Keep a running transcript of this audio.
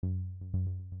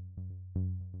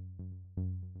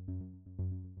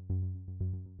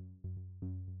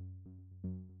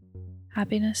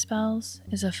Happiness Spells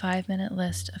is a 5-minute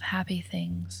list of happy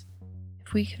things.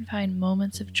 If we can find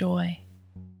moments of joy,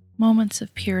 moments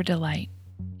of pure delight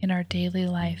in our daily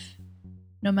life,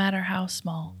 no matter how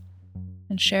small,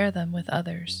 and share them with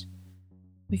others,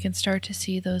 we can start to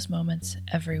see those moments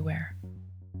everywhere.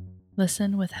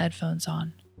 Listen with headphones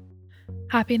on.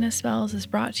 Happiness Spells is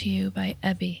brought to you by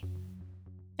Ebby.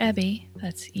 Ebby,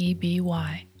 that's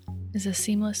EBY, is a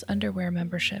seamless underwear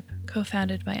membership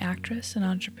co-founded by actress and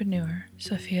entrepreneur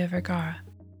Sofia Vergara.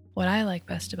 What I like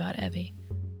best about Ebby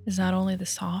is not only the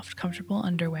soft, comfortable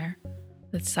underwear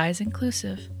that's size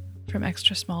inclusive from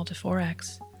extra small to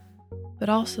 4X, but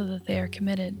also that they are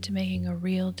committed to making a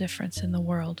real difference in the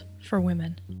world for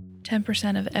women.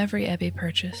 10% of every Ebby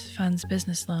purchase funds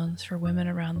business loans for women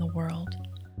around the world.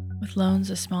 With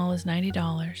loans as small as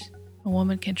 $90, a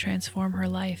woman can transform her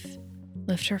life,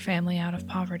 lift her family out of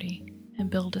poverty, and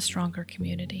build a stronger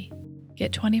community.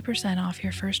 Get 20% off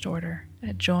your first order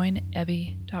at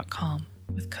joinebby.com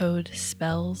with code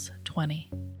SPELLS20.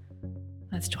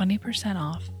 That's 20%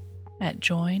 off at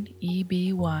joinebby.com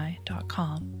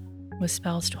with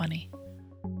SPELLS20.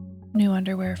 New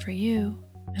underwear for you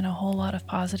and a whole lot of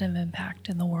positive impact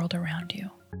in the world around you.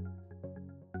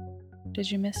 Did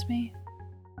you miss me?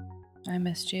 I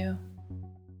missed you.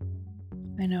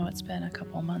 I know it's been a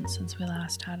couple months since we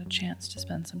last had a chance to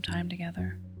spend some time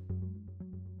together,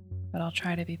 but I'll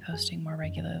try to be posting more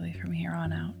regularly from here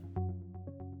on out.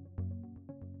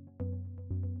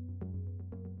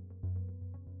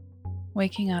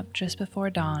 Waking up just before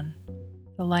dawn,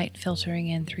 the light filtering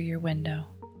in through your window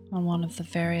on one of the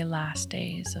very last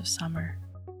days of summer.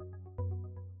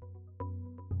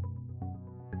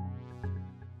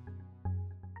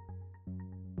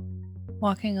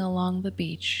 Walking along the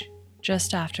beach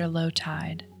just after low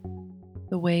tide,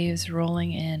 the waves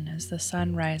rolling in as the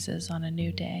sun rises on a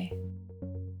new day.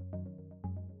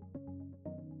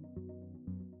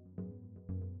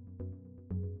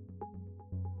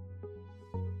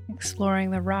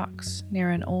 Exploring the rocks near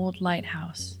an old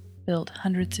lighthouse built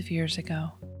hundreds of years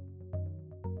ago.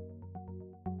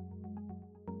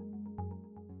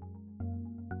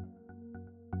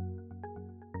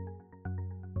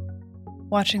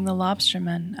 Watching the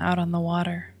lobstermen out on the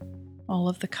water, all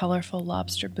of the colorful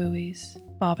lobster buoys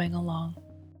bobbing along.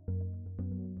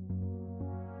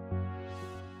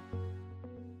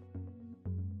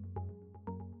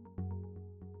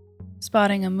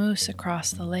 Spotting a moose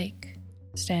across the lake,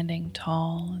 standing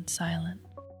tall and silent.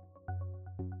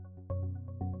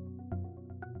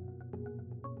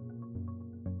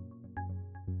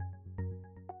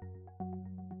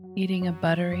 Eating a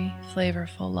buttery,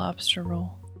 flavorful lobster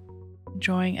roll,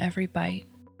 enjoying every bite.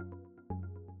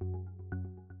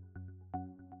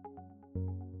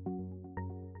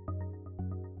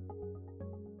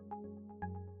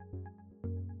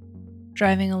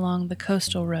 Driving along the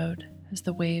coastal road as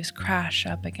the waves crash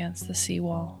up against the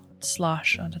seawall and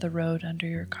slosh onto the road under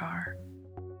your car.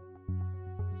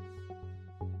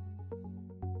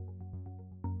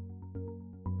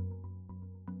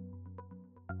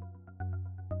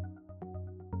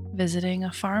 Visiting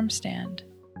a farm stand,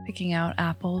 picking out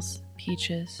apples,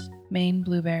 peaches, Maine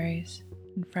blueberries,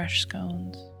 and fresh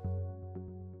scones.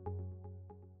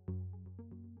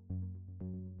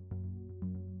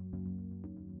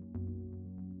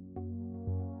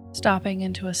 Stopping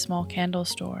into a small candle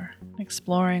store,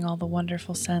 exploring all the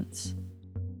wonderful scents.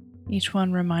 Each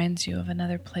one reminds you of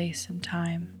another place and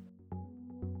time.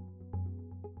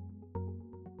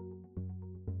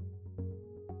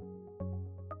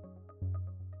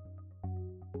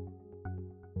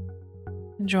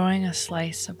 Enjoying a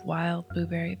slice of wild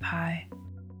blueberry pie.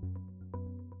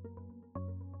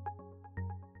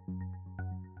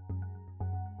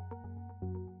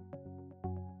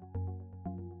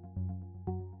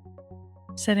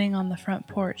 Sitting on the front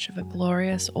porch of a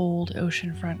glorious old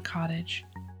oceanfront cottage,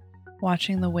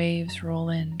 watching the waves roll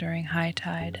in during high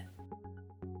tide.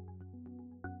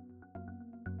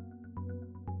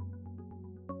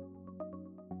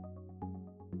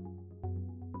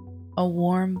 A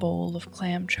warm bowl of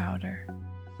clam chowder,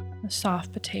 the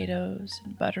soft potatoes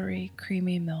and buttery,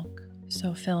 creamy milk,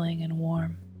 so filling and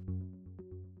warm.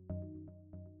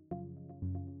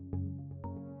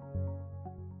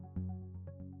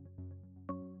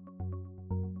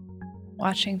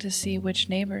 Watching to see which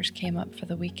neighbors came up for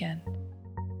the weekend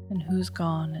and who's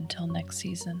gone until next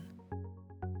season.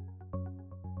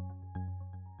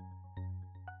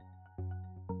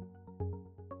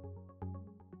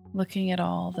 Looking at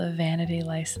all the vanity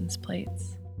license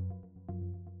plates.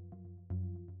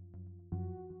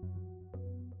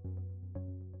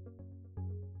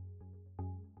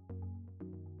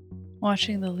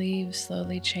 watching the leaves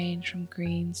slowly change from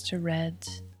greens to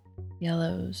reds,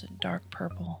 yellows, and dark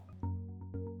purple.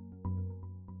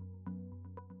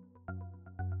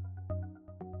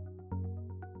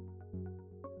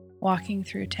 Walking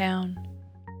through town,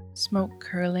 smoke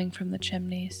curling from the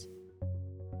chimneys,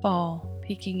 fall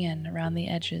peeking in around the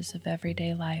edges of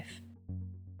everyday life.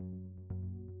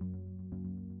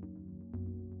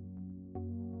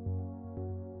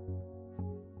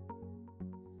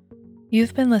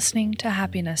 You've been listening to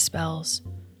Happiness Spells,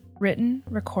 written,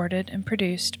 recorded, and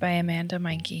produced by Amanda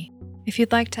Meinke. If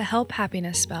you'd like to help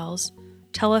Happiness Spells,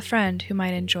 tell a friend who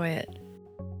might enjoy it.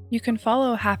 You can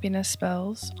follow Happiness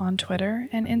Spells on Twitter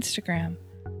and Instagram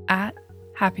at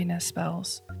Happiness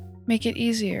Spells. Make it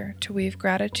easier to weave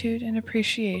gratitude and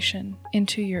appreciation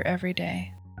into your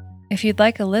everyday. If you'd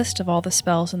like a list of all the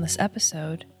spells in this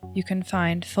episode, you can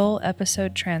find full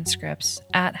episode transcripts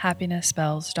at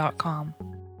happinessspells.com.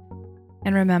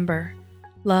 And remember,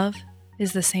 love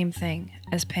is the same thing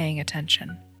as paying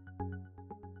attention.